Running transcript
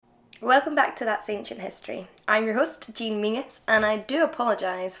Welcome back to That's Ancient History. I'm your host, Jean Mingus, and I do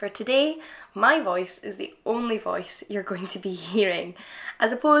apologise for today. My voice is the only voice you're going to be hearing.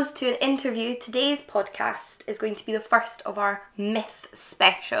 As opposed to an interview, today's podcast is going to be the first of our myth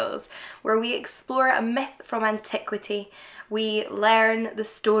specials, where we explore a myth from antiquity. We learn the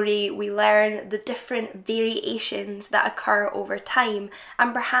story, we learn the different variations that occur over time,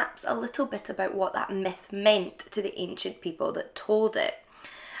 and perhaps a little bit about what that myth meant to the ancient people that told it.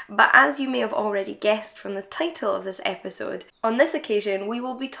 But as you may have already guessed from the title of this episode, on this occasion we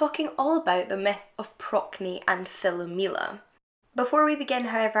will be talking all about the myth of Procne and Philomela. Before we begin,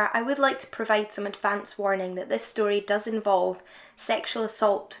 however, I would like to provide some advance warning that this story does involve sexual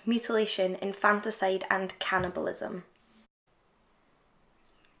assault, mutilation, infanticide and cannibalism.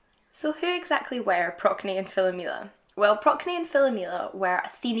 So who exactly were Procne and Philomela? Well, Procne and Philomela were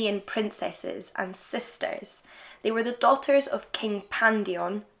Athenian princesses and sisters. They were the daughters of King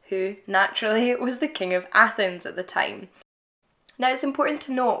Pandion, who, naturally, was the king of Athens at the time. Now, it's important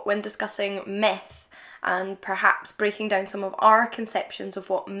to note when discussing myth and perhaps breaking down some of our conceptions of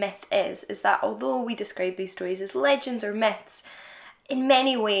what myth is that although we describe these stories as legends or myths, in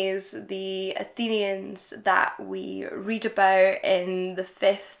many ways, the Athenians that we read about in the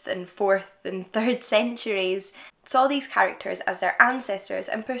 5th and 4th and 3rd centuries saw these characters as their ancestors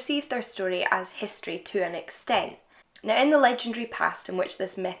and perceived their story as history to an extent. Now, in the legendary past in which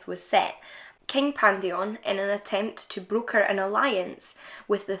this myth was set, King Pandion, in an attempt to broker an alliance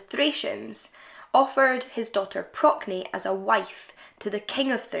with the Thracians, offered his daughter Procne as a wife to the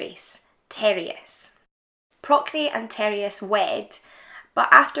king of Thrace, Tereus. Procne and Tereus wed, but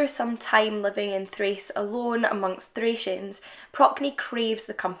after some time living in Thrace alone amongst Thracians, Procne craves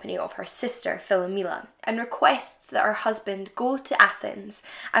the company of her sister Philomela and requests that her husband go to Athens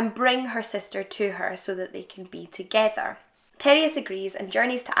and bring her sister to her so that they can be together. Tereus agrees and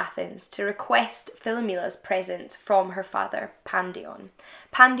journeys to Athens to request Philomela's presence from her father Pandion.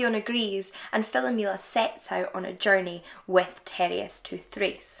 Pandion agrees and Philomela sets out on a journey with Tereus to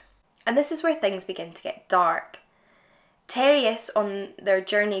Thrace. And this is where things begin to get dark. Tereus, on their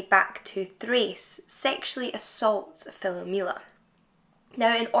journey back to Thrace, sexually assaults Philomela.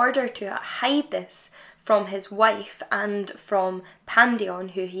 Now, in order to hide this from his wife and from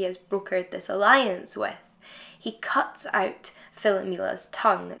Pandion, who he has brokered this alliance with, he cuts out Philomela's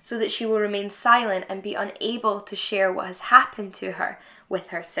tongue so that she will remain silent and be unable to share what has happened to her with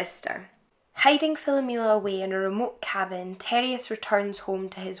her sister. Hiding Philomela away in a remote cabin, Tereus returns home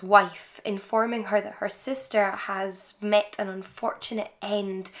to his wife, informing her that her sister has met an unfortunate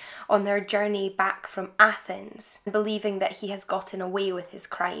end on their journey back from Athens, believing that he has gotten away with his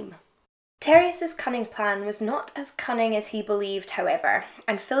crime. Tereus's cunning plan was not as cunning as he believed, however,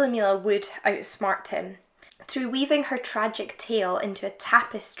 and Philomela would outsmart him. Through weaving her tragic tale into a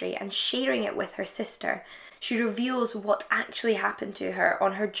tapestry and sharing it with her sister, she reveals what actually happened to her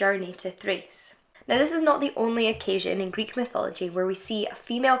on her journey to Thrace. Now, this is not the only occasion in Greek mythology where we see a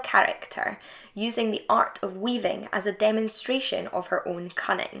female character using the art of weaving as a demonstration of her own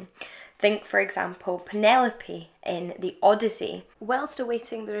cunning. Think, for example, Penelope in the Odyssey. Whilst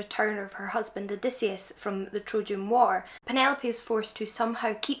awaiting the return of her husband Odysseus from the Trojan War, Penelope is forced to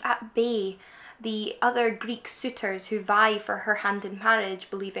somehow keep at bay the other Greek suitors who vie for her hand in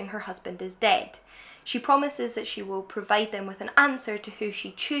marriage, believing her husband is dead. She promises that she will provide them with an answer to who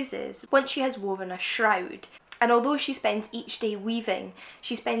she chooses once she has woven a shroud. And although she spends each day weaving,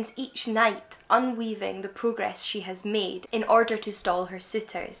 she spends each night unweaving the progress she has made in order to stall her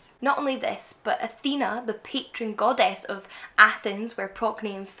suitors. Not only this, but Athena, the patron goddess of Athens, where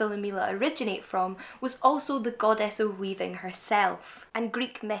Procne and Philomela originate from, was also the goddess of weaving herself. And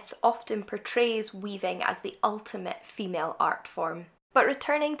Greek myth often portrays weaving as the ultimate female art form. But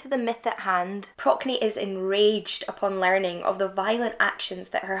returning to the myth at hand, Procne is enraged upon learning of the violent actions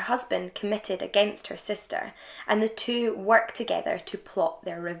that her husband committed against her sister, and the two work together to plot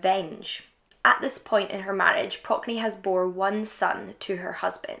their revenge. At this point in her marriage, Procne has bore one son to her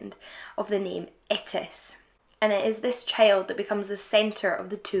husband, of the name Itys, and it is this child that becomes the centre of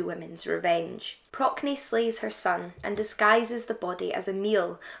the two women's revenge. Procne slays her son and disguises the body as a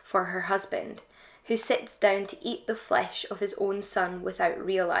meal for her husband, who sits down to eat the flesh of his own son without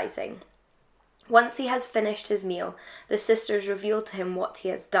realising. Once he has finished his meal, the sisters reveal to him what he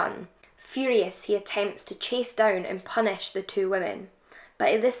has done. Furious, he attempts to chase down and punish the two women. But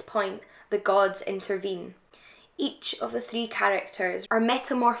at this point, the gods intervene. Each of the three characters are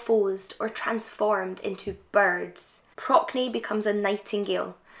metamorphosed or transformed into birds. Procne becomes a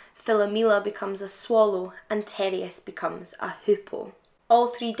nightingale, Philomela becomes a swallow, and Tereus becomes a hoopoe. All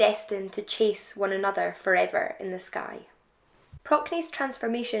three destined to chase one another forever in the sky. Procne's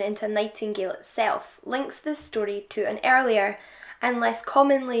transformation into a nightingale itself links this story to an earlier and less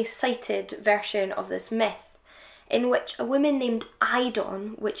commonly cited version of this myth, in which a woman named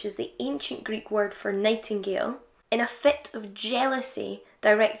Idon, which is the ancient Greek word for nightingale, in a fit of jealousy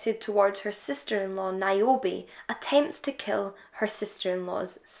directed towards her sister-in-law Niobe, attempts to kill her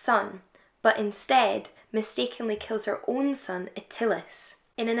sister-in-law's son, but instead mistakenly kills her own son Itylus.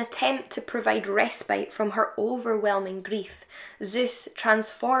 In an attempt to provide respite from her overwhelming grief, Zeus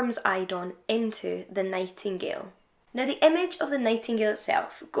transforms Idon into the nightingale. Now, the image of the nightingale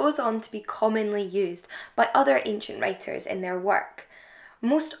itself goes on to be commonly used by other ancient writers in their work.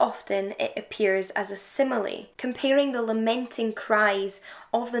 Most often it appears as a simile, comparing the lamenting cries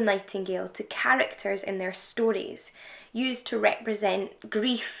of the nightingale to characters in their stories, used to represent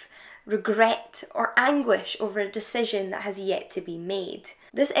grief, regret, or anguish over a decision that has yet to be made.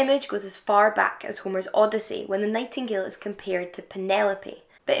 This image goes as far back as Homer's Odyssey, when the nightingale is compared to Penelope,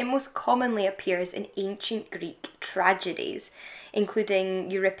 but it most commonly appears in ancient Greek tragedies,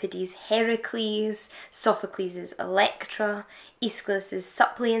 including Euripides' Heracles, Sophocles' Electra, Aeschylus'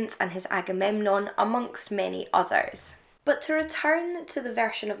 Suppliants and his Agamemnon, amongst many others. But to return to the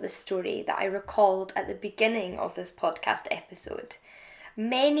version of the story that I recalled at the beginning of this podcast episode,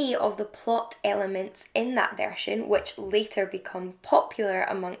 many of the plot elements in that version, which later become popular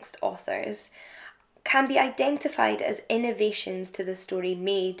amongst authors, can be identified as innovations to the story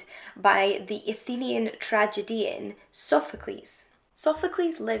made by the Athenian tragedian Sophocles.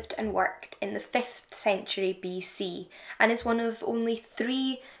 Sophocles lived and worked in the 5th century BC and is one of only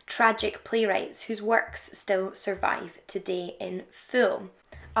 3 tragic playwrights whose works still survive today in full.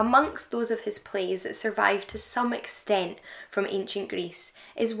 Amongst those of his plays that survive to some extent from ancient Greece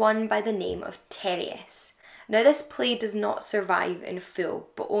is one by the name of Tereus. Now, this play does not survive in full,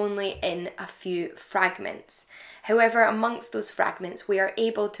 but only in a few fragments. However, amongst those fragments, we are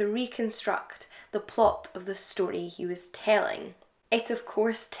able to reconstruct the plot of the story he was telling. It, of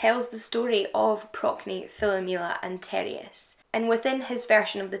course, tells the story of Procne, Philomela, and Tereus, and within his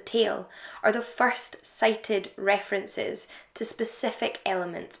version of the tale are the first cited references to specific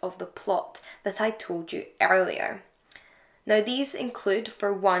elements of the plot that I told you earlier. Now, these include,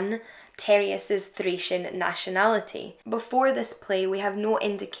 for one, Tereus' Thracian nationality. Before this play, we have no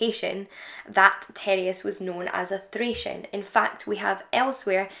indication that Tereus was known as a Thracian. In fact, we have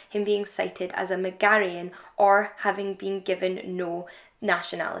elsewhere him being cited as a Megarian or having been given no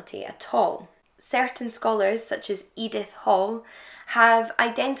nationality at all. Certain scholars, such as Edith Hall, have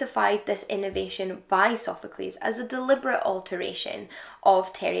identified this innovation by Sophocles as a deliberate alteration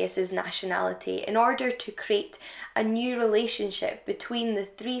of Tereus' nationality in order to create a new relationship between the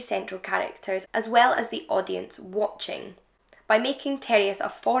 3 central characters as well as the audience watching. By making Tereus a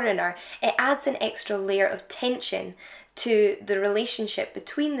foreigner, it adds an extra layer of tension to the relationship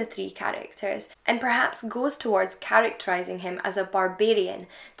between the 3 characters and perhaps goes towards characterising him as a barbarian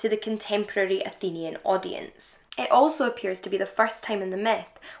to the contemporary Athenian audience. It also appears to be the first time in the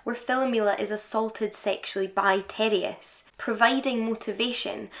myth where Philomela is assaulted sexually by Tereus, providing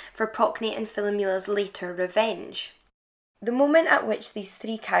motivation for Procne and Philomela's later revenge. The moment at which these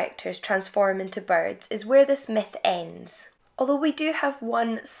 3 characters transform into birds is where this myth ends. Although we do have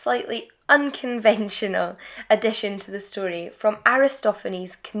one slightly unconventional addition to the story from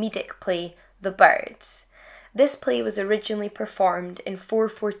Aristophanes' comedic play, The Birds. This play was originally performed in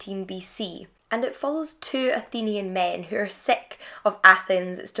 414 BC, and it follows 2 Athenian men who are sick of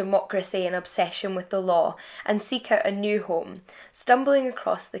Athens, its democracy and obsession with the law, and seek out a new home, stumbling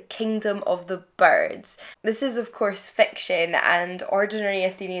across the kingdom of the birds. This is, of course, fiction, and ordinary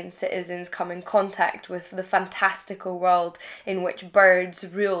Athenian citizens come in contact with the fantastical world in which birds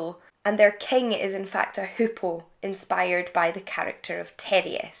rule, and their king is in fact a hoopoe, inspired by the character of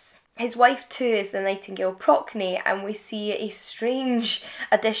Tereus. His wife too is the nightingale Procne, and we see a strange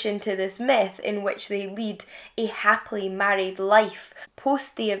addition to this myth in which they lead a happily married life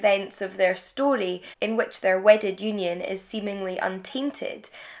post the events of their story, in which their wedded union is seemingly untainted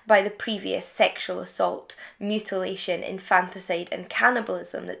by the previous sexual assault, mutilation, infanticide and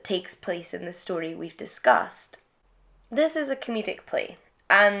cannibalism that takes place in the story we've discussed. This is a comedic play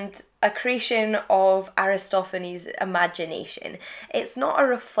and a creation of Aristophanes' imagination. It's not a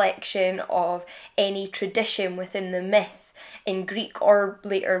reflection of any tradition within the myth in Greek or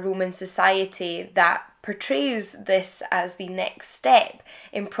later Roman society that portrays this as the next step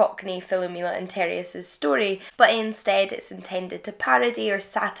in Procne, Philomela and Tereus' story, but instead it's intended to parody or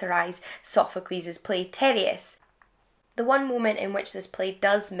satirise Sophocles' play Tereus. The one moment in which this play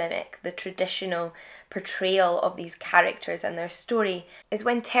does mimic the traditional portrayal of these characters and their story is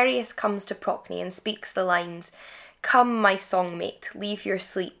when Tereus comes to Procne and speaks the lines, Come, my songmate, leave your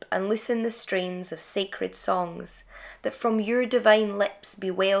sleep, and loosen the strains of sacred songs, that from your divine lips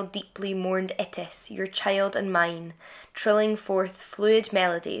bewail deeply mourned Itys, your child and mine, trilling forth fluid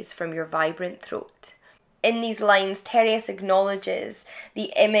melodies from your vibrant throat. In these lines, Tereus acknowledges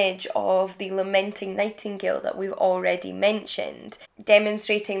the image of the lamenting nightingale that we've already mentioned,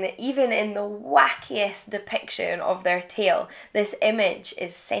 demonstrating that even in the wackiest depiction of their tale, this image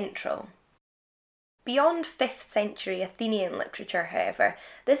is central. Beyond 5th century Athenian literature, however,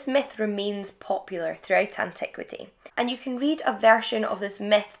 this myth remains popular throughout antiquity, and you can read a version of this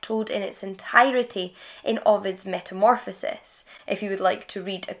myth told in its entirety in Ovid's Metamorphoses, if you would like to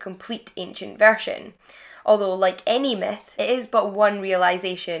read a complete ancient version. Although, like any myth, it is but one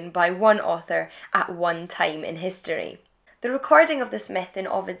realisation by one author at one time in history. The recording of this myth in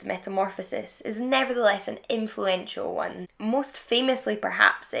Ovid's Metamorphoses is nevertheless an influential one. Most famously,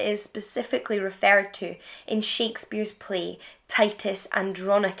 perhaps, it is specifically referred to in Shakespeare's play Titus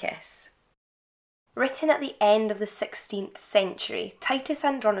Andronicus. Written at the end of the 16th century, Titus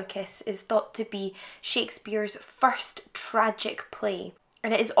Andronicus is thought to be Shakespeare's first tragic play,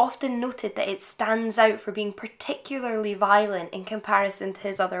 and it is often noted that it stands out for being particularly violent in comparison to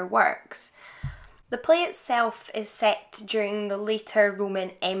his other works. The play itself is set during the later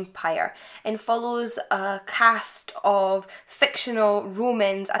Roman Empire and follows a cast of fictional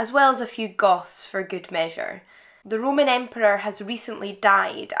Romans as well as a few Goths for good measure. The Roman emperor has recently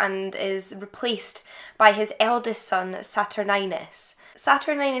died and is replaced by his eldest son Saturninus.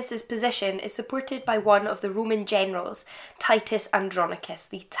 Saturninus' position is supported by one of the Roman generals, Titus Andronicus,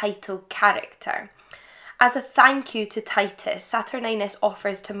 the title character. As a thank you to Titus, Saturninus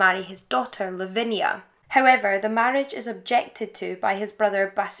offers to marry his daughter Lavinia. However, the marriage is objected to by his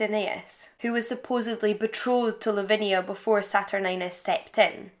brother Basinius, who was supposedly betrothed to Lavinia before Saturninus stepped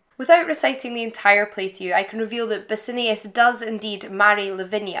in. Without reciting the entire play to you, I can reveal that Basinius does indeed marry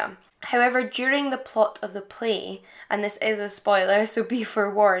Lavinia. However, during the plot of the play, and this is a spoiler, so be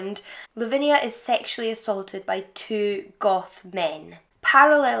forewarned, Lavinia is sexually assaulted by 2 Goth men.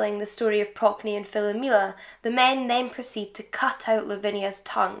 Paralleling the story of Procne and Philomela, the men then proceed to cut out Lavinia's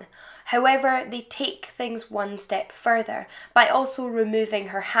tongue. However, they take things one step further by also removing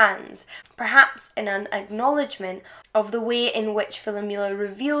her hands, perhaps in an acknowledgement of the way in which Philomela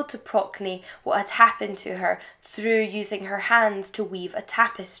revealed to Procne what had happened to her through using her hands to weave a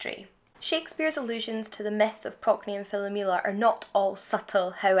tapestry. Shakespeare's allusions to the myth of Procne and Philomela are not all subtle,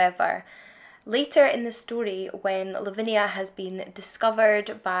 however. Later in the story, when Lavinia has been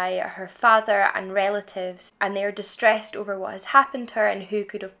discovered by her father and relatives, and they are distressed over what has happened to her and who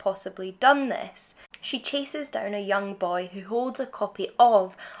could have possibly done this, she chases down a young boy who holds a copy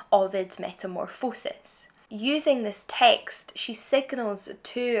of Ovid's Metamorphoses. Using this text, she signals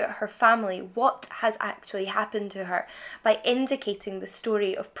to her family what has actually happened to her by indicating the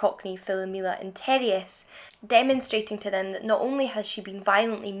story of Procne, Philomela and Tereus, demonstrating to them that not only has she been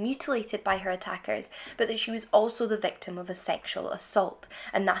violently mutilated by her attackers, but that she was also the victim of a sexual assault,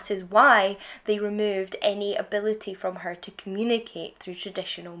 and that is why they removed any ability from her to communicate through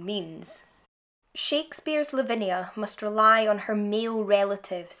traditional means. Shakespeare's Lavinia must rely on her male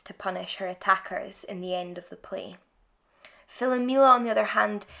relatives to punish her attackers in the end of the play. Philomela, on the other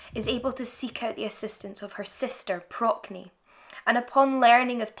hand, is able to seek out the assistance of her sister, Procne, and upon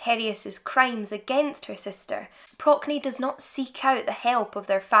learning of Tereus's crimes against her sister, Procne does not seek out the help of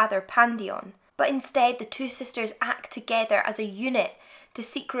their father Pandion, but instead the two sisters act together as a unit to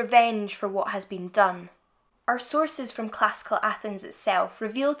seek revenge for what has been done. Our sources from classical Athens itself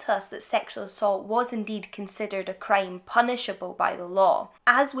reveal to us that sexual assault was indeed considered a crime punishable by the law.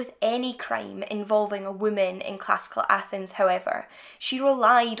 As with any crime involving a woman in classical Athens, however, she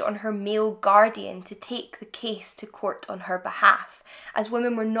relied on her male guardian to take the case to court on her behalf, as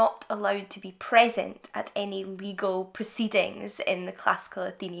women were not allowed to be present at any legal proceedings in the classical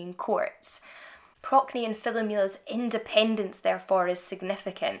Athenian courts. Procne and Philomela's independence, therefore, is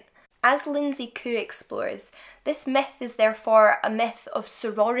significant. As Lindsay Koo explores, this myth is therefore a myth of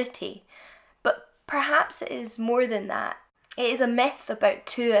sorority, but perhaps it is more than that. It is a myth about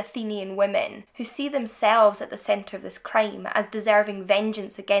 2 Athenian women who see themselves at the centre of this crime as deserving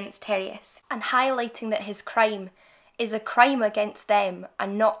vengeance against Tereus, and highlighting that his crime is a crime against them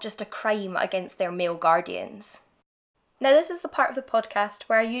and not just a crime against their male guardians. Now, this is the part of the podcast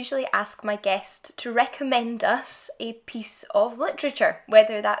where I usually ask my guest to recommend us a piece of literature,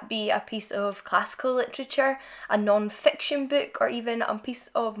 whether that be a piece of classical literature, a non-fiction book, or even a piece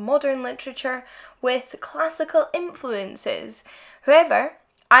of modern literature with classical influences. However,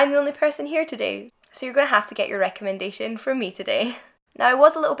 I'm the only person here today, so you're going to have to get your recommendation from me today. Now, I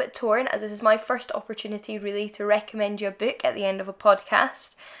was a little bit torn, as this is my first opportunity really to recommend you a book at the end of a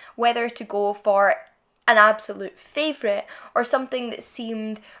podcast, whether to go for an absolute favourite or something that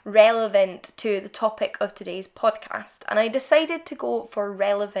seemed relevant to the topic of today's podcast. And I decided to go for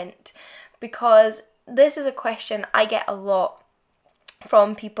relevant because this is a question I get a lot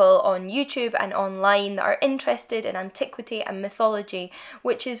from people on YouTube and online that are interested in antiquity and mythology,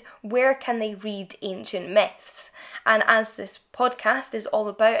 which is where can they read ancient myths? And as this podcast is all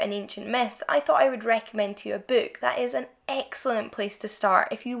about an ancient myth, I thought I would recommend to you a book that is an excellent place to start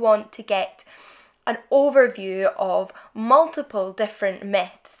if you want to get an overview of multiple different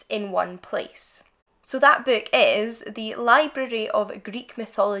myths in one place. So that book is The Library of Greek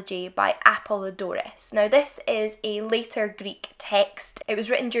Mythology by Apollodorus. Now this is a later Greek text. It was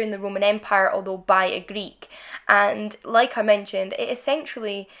written during the Roman Empire, although by a Greek. And like I mentioned, it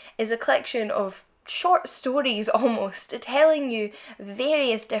essentially is a collection of short stories almost, telling you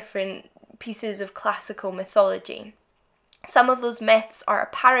various different pieces of classical mythology. Some of those myths are a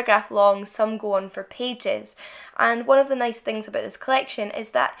paragraph long, some go on for pages, and one of the nice things about this collection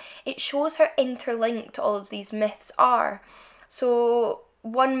is that it shows how interlinked all of these myths are. So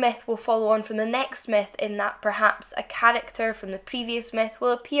one myth will follow on from the next myth in that perhaps a character from the previous myth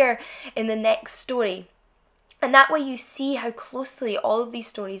will appear in the next story. And that way you see how closely all of these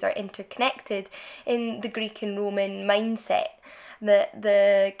stories are interconnected in the Greek and Roman mindset.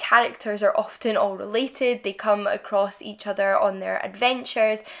 The characters are often all related, they come across each other on their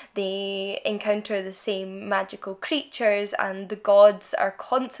adventures, they encounter the same magical creatures, and the gods are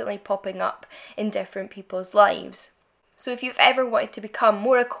constantly popping up in different people's lives. So if you've ever wanted to become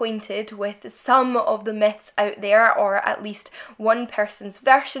more acquainted with some of the myths out there, or at least one person's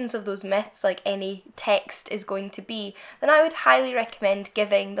versions of those myths, like any text is going to be, then I would highly recommend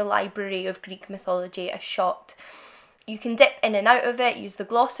giving the Library of Greek Mythology a shot. You can dip in and out of it, use the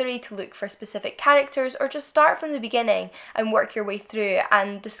glossary to look for specific characters, or just start from the beginning and work your way through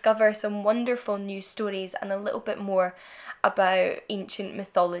and discover some wonderful new stories and a little bit more about ancient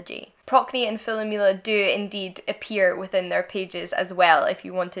mythology. Procne and Philomela do indeed appear within their pages as well if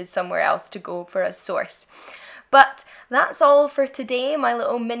you wanted somewhere else to go for a source. But that's all for today, my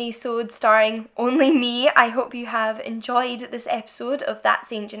little mini-sode starring only me. I hope you have enjoyed this episode of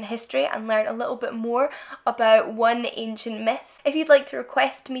That's Ancient History and learned a little bit more about one ancient myth. If you'd like to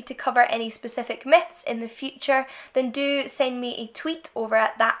request me to cover any specific myths in the future, then do send me a tweet over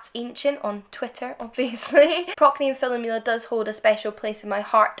at That's Ancient on Twitter, obviously. Procne and Philomela does hold a special place in my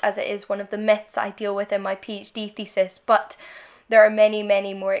heart, as it is one of the myths I deal with in my PhD thesis, but there are many,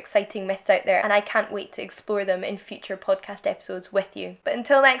 many more exciting myths out there, and I can't wait to explore them in future podcast episodes with you. But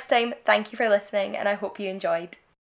until next time, thank you for listening, and I hope you enjoyed.